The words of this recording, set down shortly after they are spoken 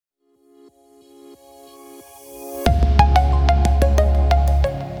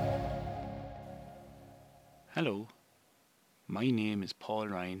Hello, my name is Paul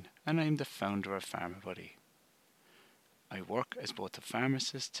Ryan and I am the founder of PharmaBuddy. I work as both a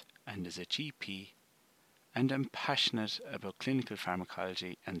pharmacist and as a GP and am passionate about clinical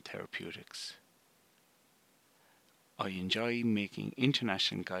pharmacology and therapeutics. I enjoy making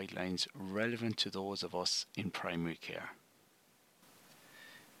international guidelines relevant to those of us in primary care.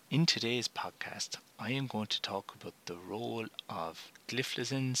 In today's podcast, I am going to talk about the role of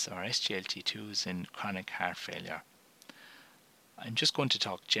gliflozins or SGLT2s in chronic heart failure. I'm just going to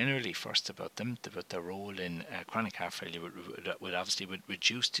talk generally first about them, about their role in chronic heart failure with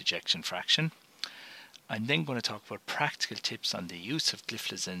reduced ejection fraction. I'm then going to talk about practical tips on the use of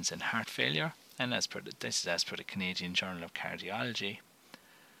gliflozins in heart failure, and this is as per the Canadian Journal of Cardiology.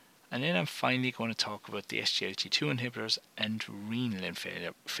 And then I'm finally going to talk about the SGLT2 inhibitors and renal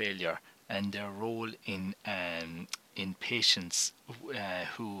failure and their role in patients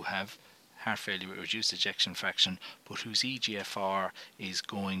who have heart failure with reduced ejection fraction, but whose EGFR is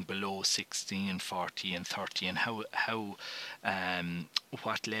going below 60 and 40 and 30, and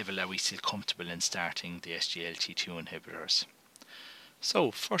what level are we still comfortable in starting the SGLT2 inhibitors.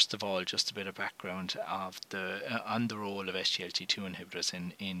 So first of all, just a bit of background on the role of SGLT2 inhibitors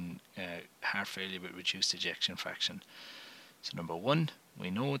in heart failure with reduced ejection fraction. So number one,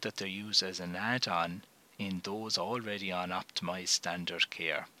 we know that they're used as an add-on in those already on optimized standard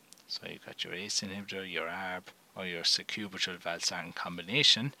care. So you've got your ACE inhibitor, your ARB, or your sacubitril valsartan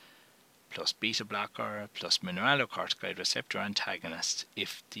combination, plus beta blocker, plus mineralocorticoid receptor antagonist,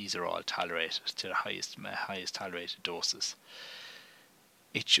 if these are all tolerated to the highest tolerated doses.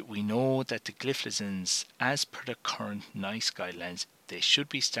 We know that the gliflozins, as per the current NICE guidelines, they should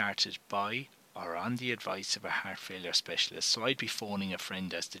be started by or on the advice of a heart failure specialist. So I'd be phoning a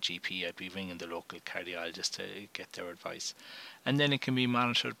friend as the GP, I'd be ringing the local cardiologist to get their advice. And then it can be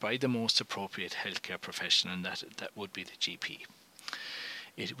monitored by the most appropriate healthcare professional, and that would be the GP.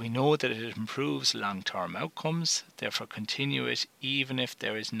 We know that it improves long-term outcomes, therefore continue it even if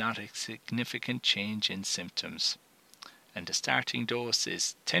there is not a significant change in symptoms. And the starting dose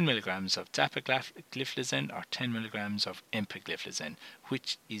is 10 milligrams of dapagliflozin or 10 milligrams of empagliflozin,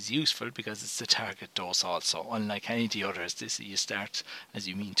 which is useful because it's the target dose also. Unlike any of the others, you start as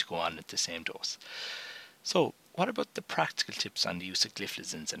you mean to go on at the same dose. So what about the practical tips on the use of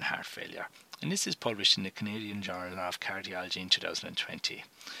gliflozins in heart failure? And this is published in the Canadian Journal of Cardiology in 2020.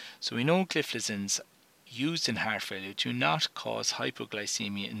 So we know gliflozins used in heart failure do not cause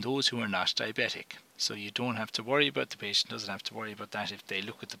hypoglycemia in those who are not diabetic. So you don't have to worry about, the patient doesn't have to worry about that if they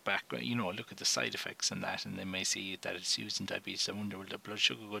look at the background, look at the side effects and that, and they may see that it's used in diabetes. I wonder, will the blood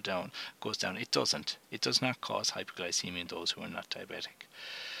sugar goes down? It doesn't. It does not cause hypoglycemia in those who are not diabetic.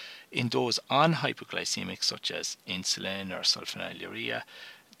 In those on hypoglycemic, such as insulin or sulfonylurea,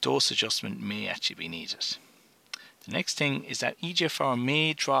 dose adjustment may actually be needed. The next thing is that EGFR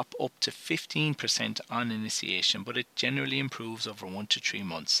may drop up to 15% on initiation, but it generally improves over 1 to 3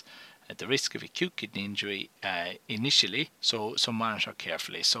 months at the risk of acute kidney injury initially, so monitor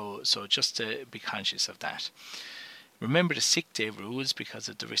carefully. So just to be conscious of that. Remember the sick day rules because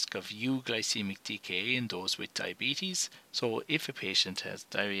of the risk of euglycemic DKA in those with diabetes. So if a patient has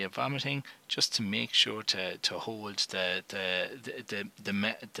diarrhea, vomiting, just to make sure to hold the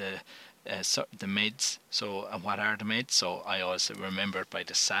meds. So what are the meds? So I also remember by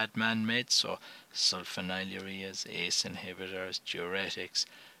the SADMAN meds, so sulfonylureas, ACE inhibitors, diuretics,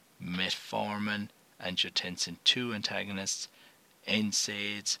 metformin, angiotensin II antagonists,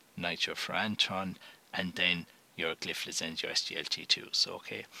 NSAIDs, nitrofurantoin, and then your gliflozins, your SGLT2s.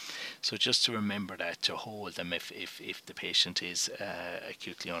 Okay, so just to remember that, to hold them if the patient is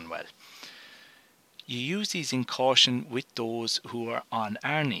acutely unwell. You use these in caution with those who are on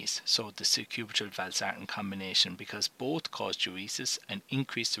ARNIs, so the sacubitril valsartan combination, because both cause diuresis and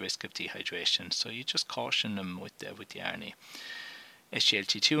increase the risk of dehydration. So you just caution them with the ARNI.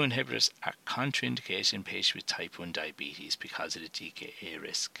 SGLT2 inhibitors are contraindicated in patients with type 1 diabetes because of the DKA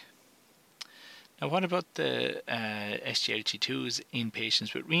risk. Now what about the SGLT2s in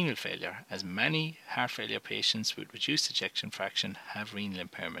patients with renal failure, as many heart failure patients with reduced ejection fraction have renal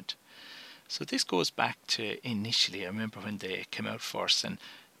impairment. So this goes back to initially, I remember when they came out first, and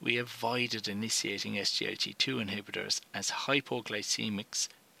we avoided initiating SGLT2 inhibitors as hypoglycemics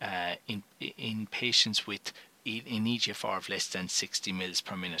in patients with an EGFR of less than 60 mils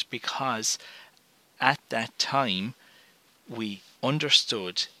per minute, because at that time we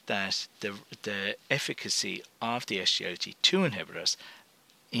understood that the efficacy of the SGLT2 inhibitors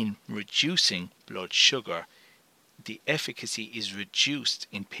in reducing blood sugar the efficacy is reduced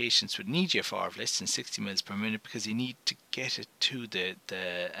in patients with an EGFR of less than 60 mils per minute, because you need to get it to the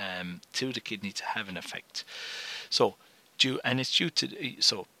kidney to have an effect. So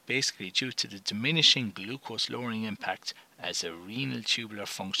basically due to the diminishing glucose lowering impact as a renal tubular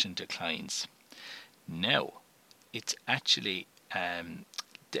function declines. Now, it's actually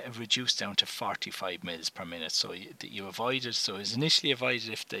reduced down to 45 mils per minute. So you avoid it. So it's initially avoided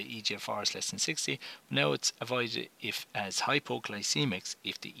if the EGFR is less than 60. Now it's avoided if as hypoglycemics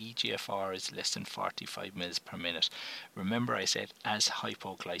if the EGFR is less than 45 mils per minute. Remember, I said as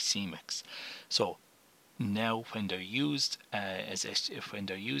hypoglycemics. So now when they're used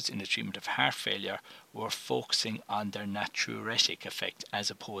in the treatment of heart failure, we're focusing on their natriuretic effect as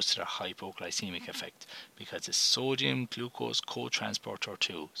opposed to their hypoglycemic effect, because it's sodium glucose co-transporter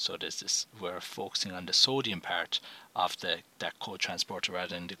 2. So we're focusing on the sodium part of that co-transporter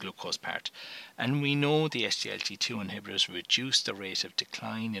rather than the glucose part. And we know the SGLT2 inhibitors reduce the rate of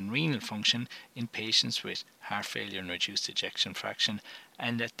decline in renal function in patients with heart failure and reduced ejection fraction,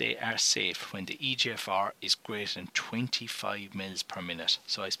 and that they are safe when the EGFR is greater than 25 mils per minute.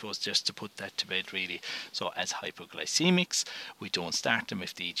 So I suppose just to put that to bed really, so as hypoglycemics, we don't start them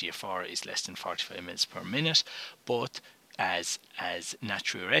if the EGFR is less than 45 mils per minute, but as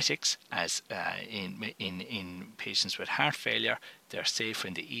natriuretics, as in patients with heart failure, they're safe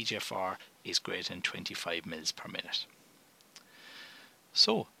when the EGFR is greater than 25 mils per minute.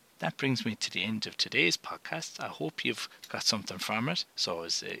 So that brings me to the end of today's podcast. I hope you've got something from it. So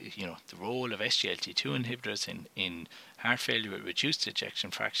as the role of SGLT2 inhibitors in heart failure with reduced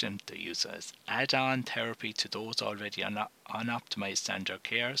ejection fraction, they're used as add-on therapy to those already on optimized standard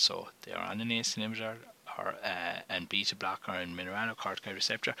care. So they are on an ACE inhibitor and beta blocker and mineralocorticoid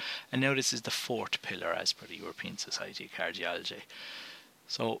receptor. And now this is the fourth pillar as per the European Society of Cardiology.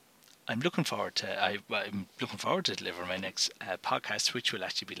 So I'm looking forward to delivering my next podcast, which will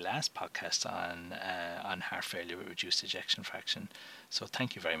actually be the last podcast on heart failure with reduced ejection fraction. So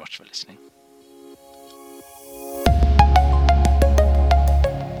thank you very much for listening.